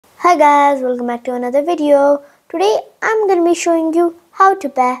Hi guys, welcome back to another video. Today I'm going to be showing you how to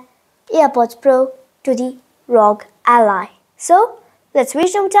pair AirPods Pro to the ROG Ally. So let's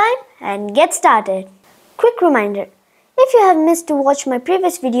waste no time and get started. Quick reminder, if you have missed to watch my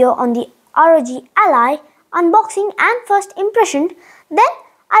previous video on the ROG Ally unboxing and first impression, then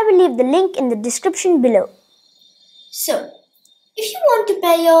I will leave the link in the description below. So if you want to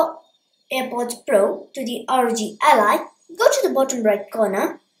pair your AirPods Pro to the ROG Ally, go to the bottom right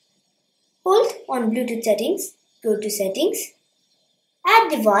corner. Hold on Bluetooth settings, go to settings,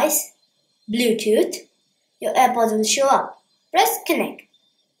 add device, Bluetooth, your AirPods will show up. Press connect.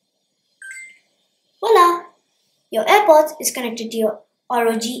 Voila! Your AirPods is connected to your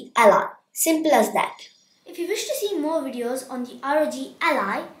ROG Ally. Simple as that. If you wish to see more videos on the ROG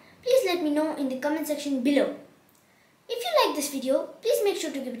Ally, please let me know in the comment section below. If you like this video, please make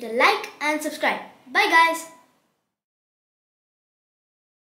sure to give it a like and subscribe. Bye guys!